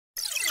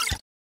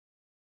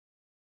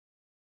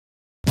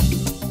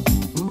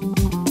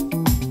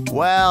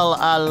Well,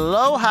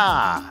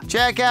 aloha!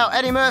 Check out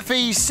Eddie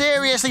Murphy's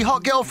seriously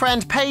hot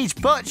girlfriend Paige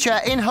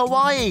Butcher in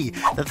Hawaii.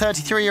 The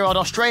 33-year-old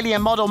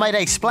Australian model made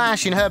a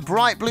splash in her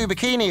bright blue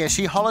bikini as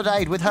she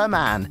holidayed with her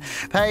man.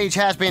 Paige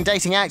has been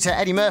dating actor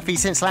Eddie Murphy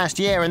since last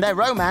year, and their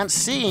romance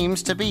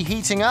seems to be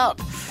heating up.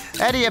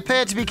 Eddie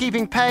appeared to be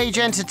keeping Paige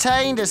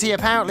entertained as he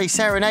apparently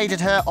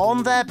serenaded her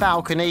on their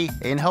balcony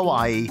in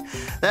Hawaii.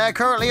 They're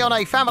currently on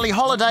a family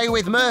holiday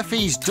with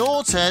Murphy's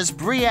daughters,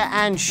 Bria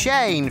and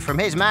Shane, from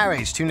his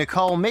marriage to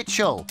Nicole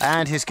Mitchell.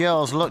 And his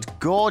girls looked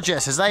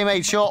gorgeous as they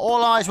made sure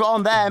all eyes were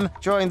on them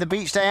during the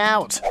beach day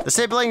out. The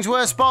siblings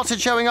were spotted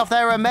showing off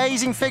their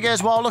amazing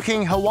figures while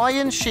looking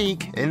Hawaiian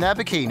chic in their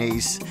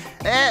bikinis.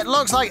 It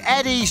looks like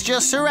Eddie's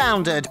just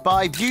surrounded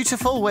by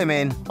beautiful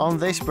women on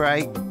this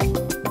break.